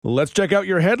Let's check out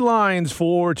your headlines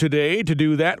for today. To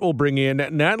do that, we'll bring in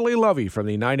Natalie Lovie from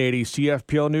the 980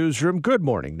 CFPL newsroom. Good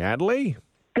morning, Natalie.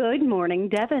 Good morning,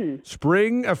 Devon.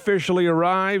 Spring officially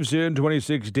arrives in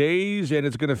 26 days, and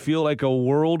it's going to feel like a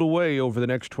world away over the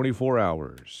next 24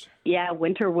 hours. Yeah,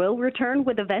 winter will return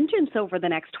with a vengeance over the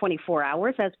next 24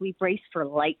 hours as we brace for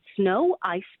light snow,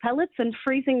 ice pellets, and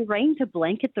freezing rain to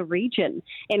blanket the region.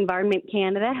 Environment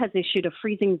Canada has issued a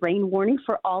freezing rain warning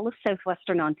for all of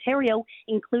southwestern Ontario,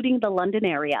 including the London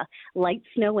area. Light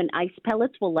snow and ice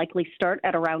pellets will likely start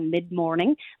at around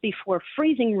mid-morning before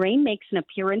freezing rain makes an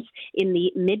appearance in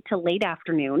the mid to late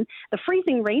afternoon. The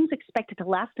freezing rain is expected to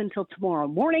last until tomorrow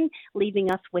morning, leaving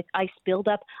us with ice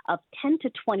buildup of 10 to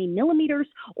 20 millimeters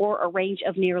or a range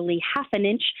of nearly half an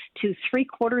inch to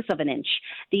 3/4 of an inch.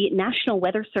 The National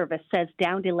Weather Service says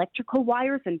downed electrical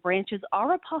wires and branches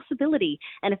are a possibility,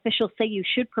 and officials say you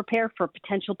should prepare for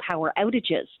potential power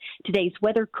outages. Today's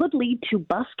weather could lead to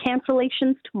bus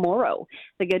cancellations tomorrow.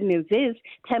 The good news is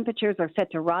temperatures are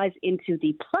set to rise into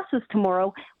the pluses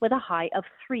tomorrow with a high of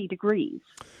 3 degrees.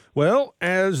 Well,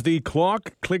 as the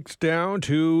clock clicks down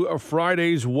to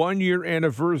Friday's one-year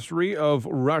anniversary of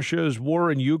Russia's war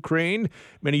in Ukraine,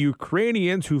 many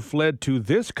Ukrainians who fled to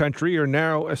this country are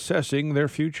now assessing their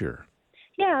future.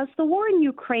 Yeah, as the war in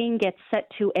Ukraine gets set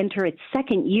to enter its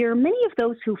second year, many of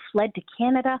those who fled to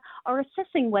Canada are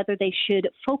assessing whether they should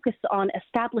focus on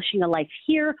establishing a life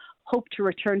here, hope to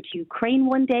return to Ukraine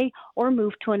one day, or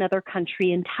move to another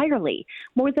country entirely.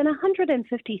 More than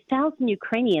 150,000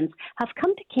 Ukrainians have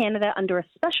come to Canada under a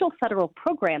special federal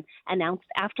program announced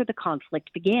after the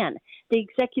conflict began. The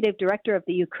executive director of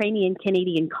the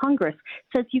Ukrainian-Canadian Congress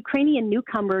says Ukrainian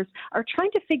newcomers are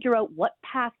trying to figure out what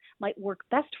path might work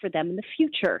best for them in the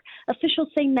future. Officials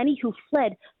say many who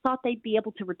fled thought they'd be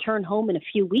able to return home in a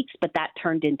few weeks, but that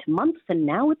turned into months, and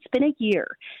now it's been a year.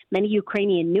 Many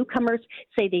Ukrainian newcomers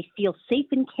say they feel safe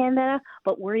in Canada,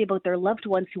 but worry about their loved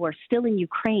ones who are still in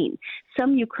Ukraine.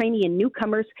 Some Ukrainian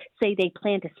newcomers say they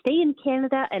plan to stay in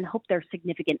Canada and hope their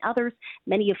significant others,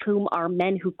 many of whom are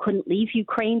men who couldn't leave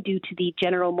Ukraine due to the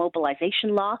general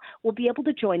mobilization law, will be able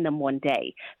to join them one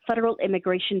day. Federal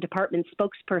Immigration Department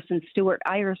spokesperson Stuart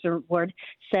Iresward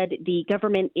said the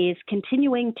government is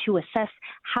continuing to assess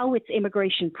how its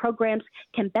immigration programs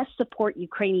can best support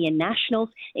Ukrainian nationals,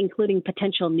 including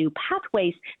potential new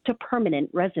pathways to permanent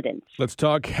residence. Let's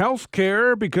talk health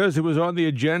care because it was on the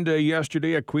agenda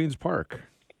yesterday at Queen's Park.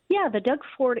 Yeah, the Doug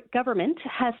Ford government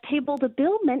has tabled a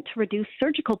bill meant to reduce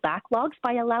surgical backlogs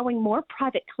by allowing more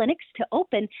private clinics to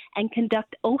open and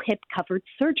conduct OHIP-covered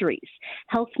surgeries.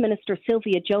 Health Minister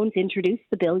Sylvia Jones introduced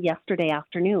the bill yesterday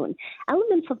afternoon.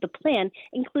 Elements of the plan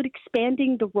include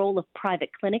expanding the role of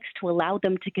private clinics to allow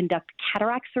them to conduct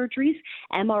cataract surgeries,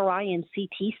 MRI and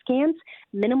CT scans,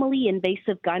 minimally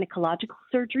invasive gynecological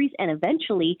surgeries, and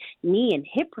eventually knee and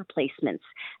hip replacements.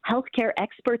 Healthcare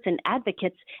experts and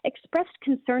advocates expressed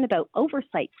concern about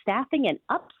oversight, staffing, and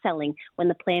upselling when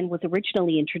the plan was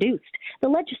originally introduced. The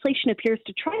legislation appears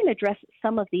to try and address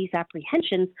some of these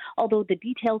apprehensions, although the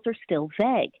details are still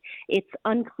vague. It's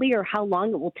unclear how long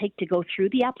it will take to go through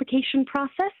the application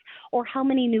process or how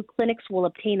many new clinics will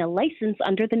obtain a license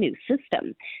under the new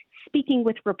system. Speaking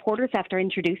with reporters after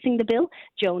introducing the bill,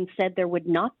 Jones said there would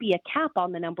not be a cap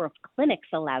on the number of clinics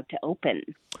allowed to open.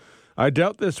 I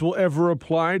doubt this will ever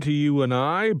apply to you and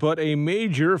I, but a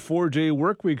major 4-day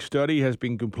workweek study has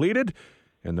been completed,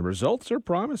 and the results are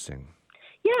promising.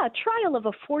 Yeah, a trial of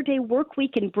a 4-day work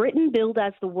week in Britain, billed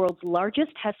as the world's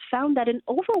largest, has found that an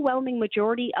overwhelming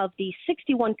majority of the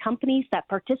 61 companies that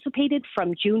participated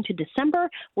from June to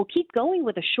December will keep going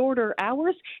with the shorter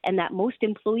hours, and that most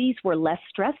employees were less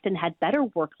stressed and had better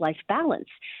work-life balance.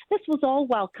 This was all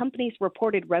while companies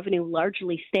reported revenue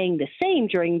largely staying the same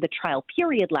during the trial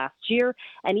period last year,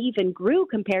 and even grew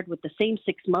compared with the same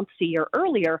 6 months a year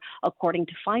earlier, according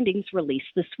to findings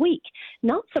released this week.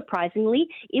 Not surprisingly,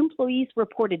 employees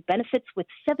reported benefits with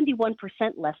 71%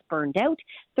 less burned out,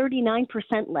 39%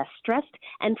 less stressed,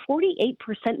 and 48%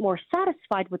 more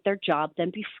satisfied with their job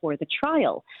than before the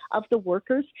trial. Of the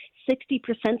workers, 60%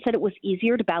 said it was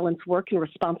easier to balance work and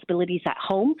responsibilities at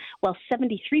home, while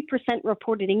 73%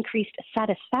 reported increased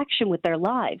satisfaction with their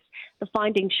lives. The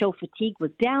findings show fatigue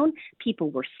was down, people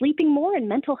were sleeping more, and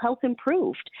mental health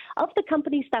improved. Of the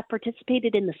companies that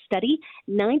participated in the study,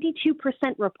 92%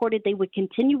 reported they would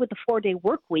continue with the 4-day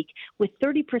work week, with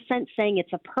 30% saying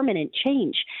it's a permanent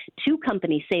change. 2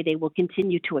 companies say they will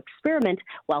continue to experiment,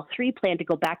 while 3 plan to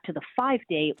go back to the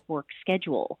 5-day work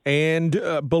schedule. And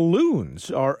balloons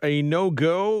are a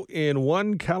no-go in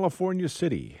one California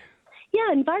city.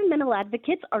 Yeah, environmental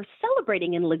advocates are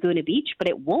celebrating in Laguna Beach, but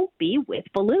it won't be with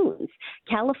balloons.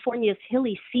 California's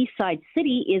hilly seaside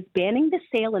city is banning the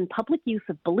sale and public use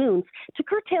of balloons to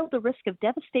curtail the risk of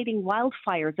devastating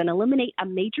wildfires and eliminate a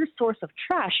major source of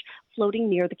trash floating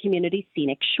near the community's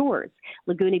scenic shores.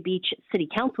 Laguna Beach City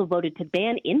Council voted to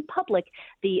ban in public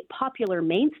the popular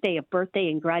mainstay of birthday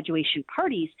and graduation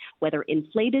parties, whether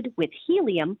inflated with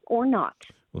helium or not.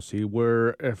 We'll see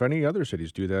if any other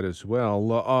cities do that as well.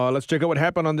 Let's check out what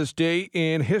happened on this day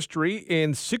in history.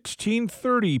 In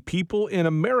 1630, people in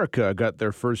America got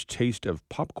their first taste of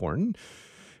popcorn.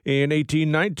 In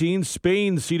 1819,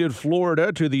 Spain ceded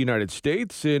Florida to the United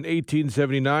States. In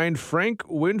 1879, Frank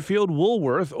Winfield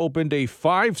Woolworth opened a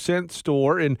 5-cent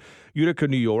store in Utica,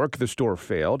 New York. The store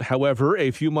failed. However, a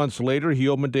few months later, he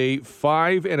opened a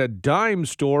 5-and-a-dime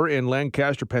store in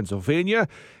Lancaster, Pennsylvania.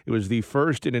 It was the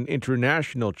first in an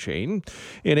international chain.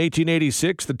 In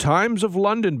 1886, the Times of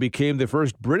London became the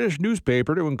first British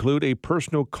newspaper to include a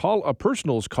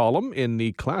personals column in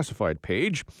the classified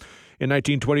page. In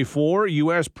 1924,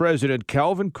 U.S. President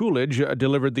Calvin Coolidge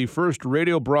delivered the first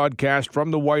radio broadcast from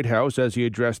the White House as he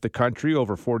addressed the country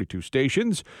over 42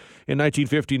 stations. In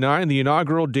 1959, the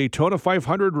inaugural Daytona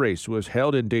 500 race was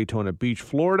held in Daytona Beach,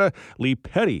 Florida. Lee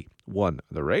Petty won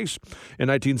the race. In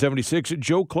 1976,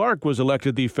 Joe Clark was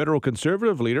elected the federal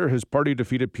conservative leader. His party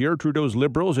defeated Pierre Trudeau's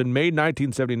Liberals in May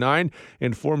 1979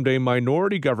 and formed a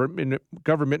minority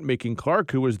government, making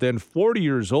Clark, who was then 40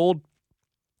 years old,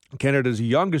 Canada's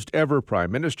youngest ever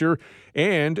prime minister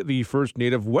and the first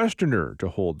native Westerner to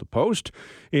hold the post.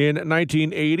 In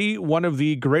 1980, one of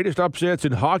the greatest upsets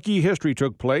in hockey history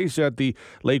took place at the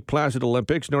Lake Placid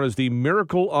Olympics, known as the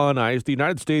Miracle on Ice. The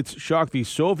United States shocked the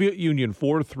Soviet Union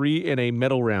 4-3 in a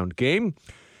medal round game.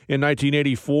 In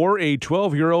 1984, a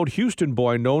 12-year-old Houston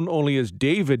boy known only as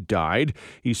David died.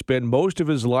 He spent most of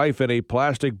his life in a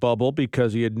plastic bubble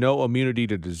because he had no immunity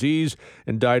to disease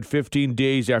and died 15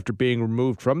 days after being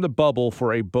removed from the bubble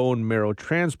for a bone marrow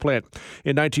transplant.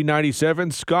 In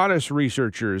 1997, Scottish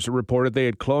researchers reported they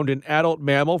had cloned an adult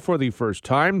mammal for the first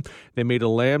time. They made a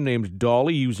lamb named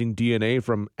Dolly using DNA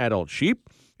from adult sheep.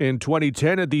 In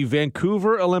 2010, at the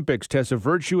Vancouver Olympics, Tessa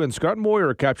Virtue and Scott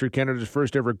Moir captured Canada's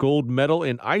first ever gold medal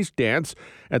in ice dance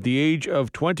at the age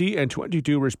of 20 and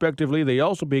 22, respectively. They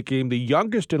also became the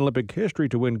youngest in Olympic history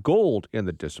to win gold in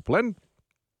the discipline.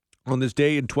 On this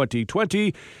day in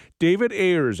 2020, David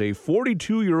Ayers, a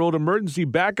 42-year-old emergency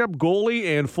backup goalie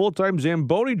and full-time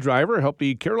Zamboni driver, helped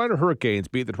the Carolina Hurricanes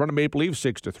beat the Toronto Maple Leafs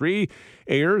 6-3.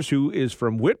 Ayers, who is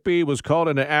from Whitby, was called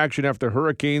into action after the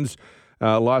Hurricanes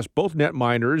lost both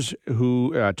netminders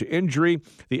to injury.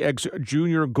 The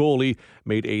ex-junior goalie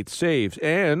made 8 saves.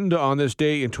 And on this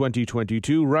day in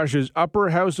 2022, Russia's upper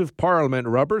house of parliament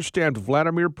rubber-stamped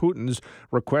Vladimir Putin's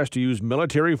request to use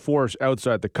military force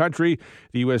outside the country.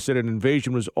 The U.S. said an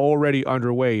invasion was already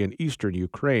underway in eastern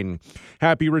Ukraine.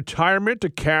 Happy retirement to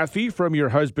Kathy from your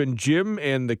husband Jim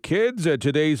and the kids.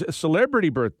 Today's celebrity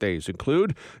birthdays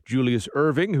include Julius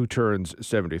Irving, who turns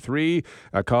 73.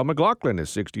 Kyle MacLachlan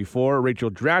is 64. Rachel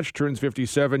Dratch turns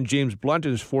 57, James Blunt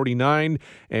is 49,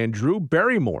 and Drew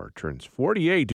Barrymore turns 48.